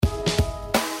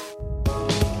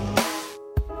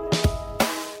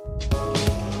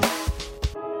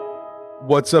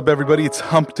What's up, everybody? It's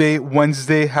Hump Day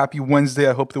Wednesday. Happy Wednesday.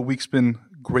 I hope the week's been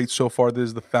great so far. This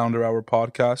is the Founder Hour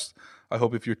podcast. I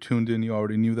hope if you're tuned in, you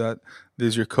already knew that. This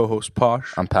is your co-host,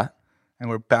 Posh. I'm Pat. And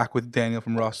we're back with Daniel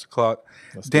from Rasta Clot.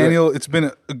 Daniel, it's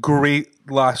been a great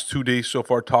last 2 days so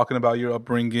far talking about your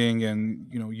upbringing and,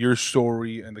 you know, your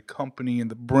story and the company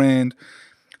and the brand.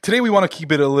 Today we want to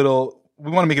keep it we want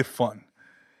to make it fun.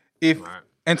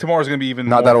 And tomorrow's going to be even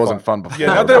Not more that it wasn't fun before.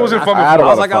 Yeah, not that it wasn't fun before.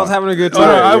 I was having a good time.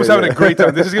 No, I was having a great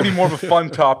time. This is going to be more of a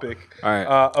fun topic. All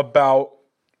right. About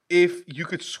if you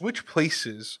could switch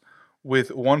places with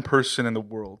one person in the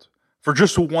world for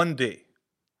just one day,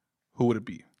 who would it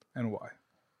be and why?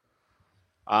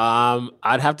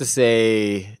 I'd have to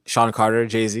say Sean Carter,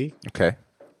 Jay-Z. Okay.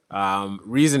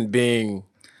 Reason being,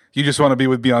 You just want to be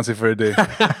with Beyonce for a day.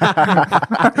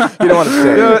 You don't want to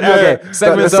say it. okay,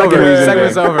 segment's over.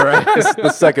 Segment's over, right? The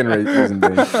second reason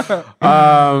being.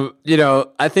 You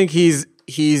know, I think he's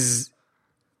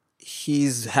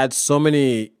had so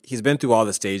many. He's been through all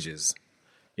the stages.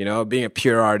 You know, being a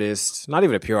pure artist, not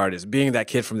even a pure artist, being that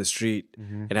kid from the street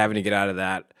and having to get out of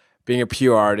that, being a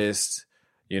pure artist,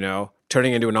 you know,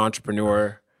 turning into an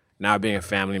entrepreneur, now being a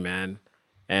family man,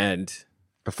 and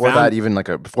Before that, even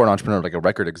before an entrepreneur, like a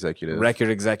record executive.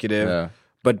 Yeah.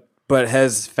 But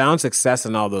has found success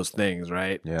in all those things,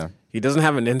 right? Yeah. He doesn't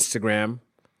have an Instagram.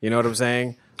 You know what I'm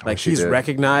saying? Like wish he he's did.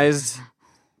 recognized.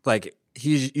 Like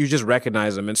you just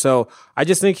recognize him, and so I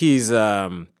just think he's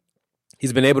been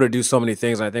able to do so many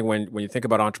things. And I think when you think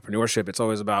about entrepreneurship, it's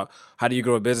always about how do you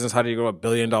grow a business? How do you grow $1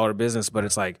 billion business? But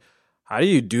it's like, how do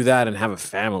you do that and have a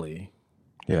family?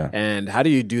 Yeah. And how do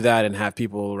you do that and have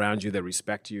people around you that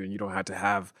respect you and you don't have to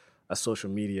have a social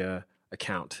media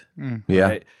account? Yeah.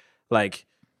 Right? Like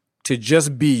to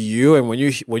just be you, and when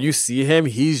you see him,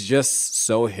 he's just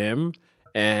so him,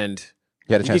 and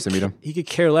You had a chance to meet him? He could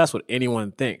care less what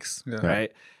anyone thinks,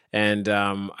 right? And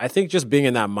I think just being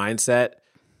in that mindset,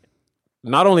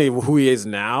 not only who he is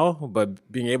now,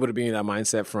 but being able to be in that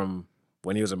mindset from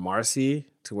when he was in Marcy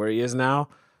to where he is now,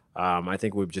 I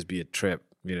think would just be a trip,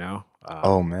 you know?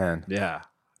 Oh, man. Yeah.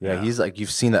 Yeah, he's like,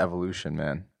 you've seen the evolution,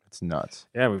 man. It's nuts.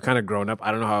 Yeah, we've kind of grown up.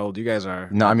 I don't know how old you guys are.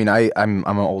 No, I mean, I'm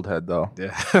an old head, though.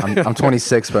 Yeah. I'm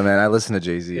 26, but, man, I listen to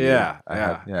Jay-Z.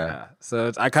 Yeah.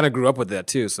 So I kind of grew up with that,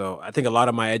 too. So I think a lot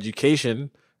of my education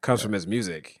comes from his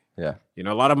music. Yeah. You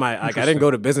know, a lot of my, like, I didn't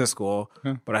go to business school,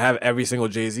 but I have every single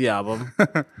Jay-Z album.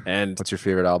 And What's your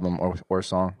favorite album or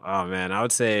song? oh, man, I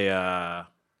would say,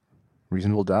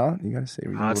 Reasonable Doubt? You got to say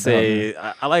Reasonable Doubt. I'd say,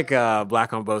 I like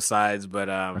Black on Both Sides, but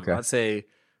Okay. I'd say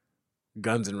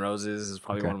Guns N' Roses is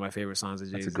probably one of my favorite songs of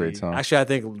Jay-Z. That's a great song. Actually, I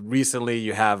think recently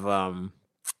you have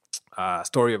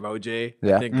Story of OJ.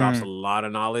 Yeah. I think drops a lot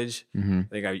of knowledge. Mm-hmm. I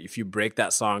think if you break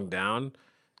that song down,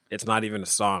 it's not even a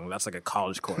song. That's like a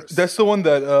college course. That's the one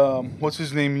that, what's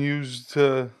his name, used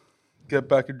to get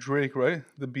back at Drake, right?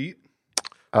 The beat?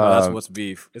 That's What's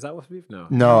Beef. Is that What's Beef? No.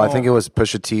 No, I think it was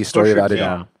Pusha T, Story of Pusha T.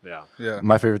 Adidon. Yeah. Yeah.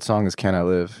 My favorite song is Can I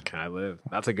Live? Can I Live?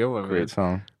 That's a good one, man. Great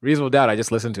song. Reasonable Doubt. I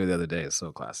just listened to it the other day. It's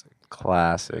so classic.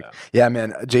 Classic. Yeah,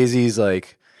 man. Jay-Z's he's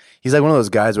like one of those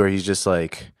guys where he's just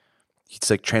like, he's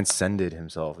like transcended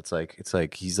himself. It's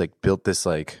like he's like built this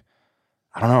like,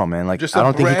 I don't know, man. Like Just I a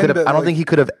don't think he brand could have. that, I don't like- think he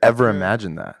could have ever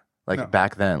imagined that. Like No.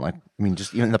 back then, like I mean,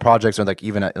 just even the projects or like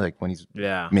even like when he's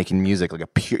Yeah. making music,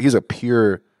 like he's a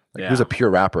pure. Like, Yeah. he was a pure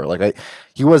rapper. Like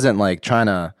he wasn't like trying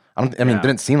to. It Yeah.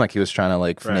 didn't seem like he was trying to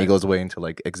like Right. finagle his way into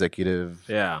like executive.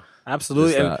 Yeah,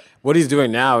 absolutely. Just And that. what he's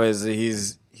doing now is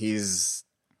he's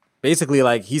basically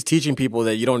like he's teaching people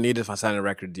that you don't need to sign a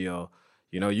record deal.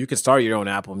 You know, you can start your own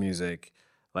Apple Music.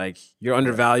 Like you're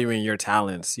undervaluing your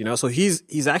talents. You know, so he's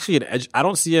actually I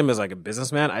don't see him as like a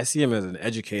businessman. I see him as an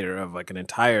educator of like an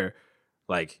entire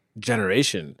like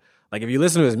generation. Like if you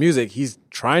listen to his music, he's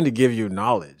trying to give you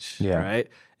knowledge, right?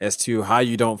 As to how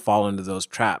you don't fall into those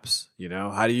traps, you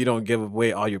know? How do you don't give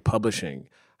away all your publishing?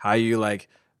 How you like,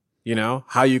 you know,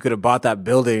 how you could have bought that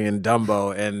building in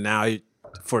Dumbo and now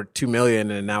for $2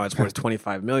 million and now it's worth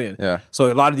 $25 million. Yeah.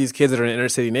 So a lot of these kids that are in inner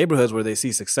city neighborhoods where they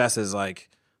see success as like,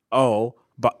 oh,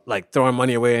 but like throwing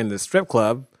money away in the strip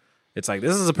club, it's like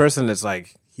this is a person that's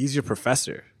like, he's your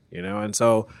professor. You know, and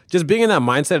so just being in that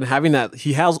mindset and having that,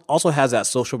 he also has that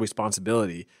social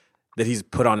responsibility that he's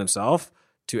put on himself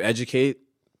to educate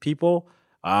people.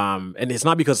 And it's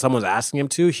not because someone's asking him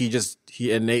to.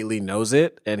 He innately knows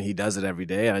it and he does it every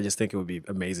day. And I just think it would be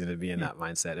amazing to be in that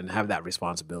mindset and have that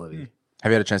responsibility.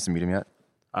 Have you had a chance to meet him yet?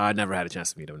 I never had a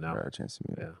chance to meet him. No. Never had a chance to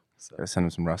meet him. Yeah. So. Gotta send him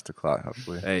some Rasta Clot,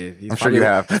 hopefully. Hey, I'm sure you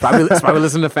have. He's probably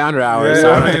listening to Founder Hour. Yeah,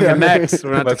 so I we're mean, gonna connect. We're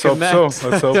gonna have Let's to hope connect. so.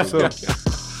 Let's hope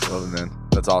so. Love it, man.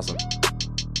 That's awesome.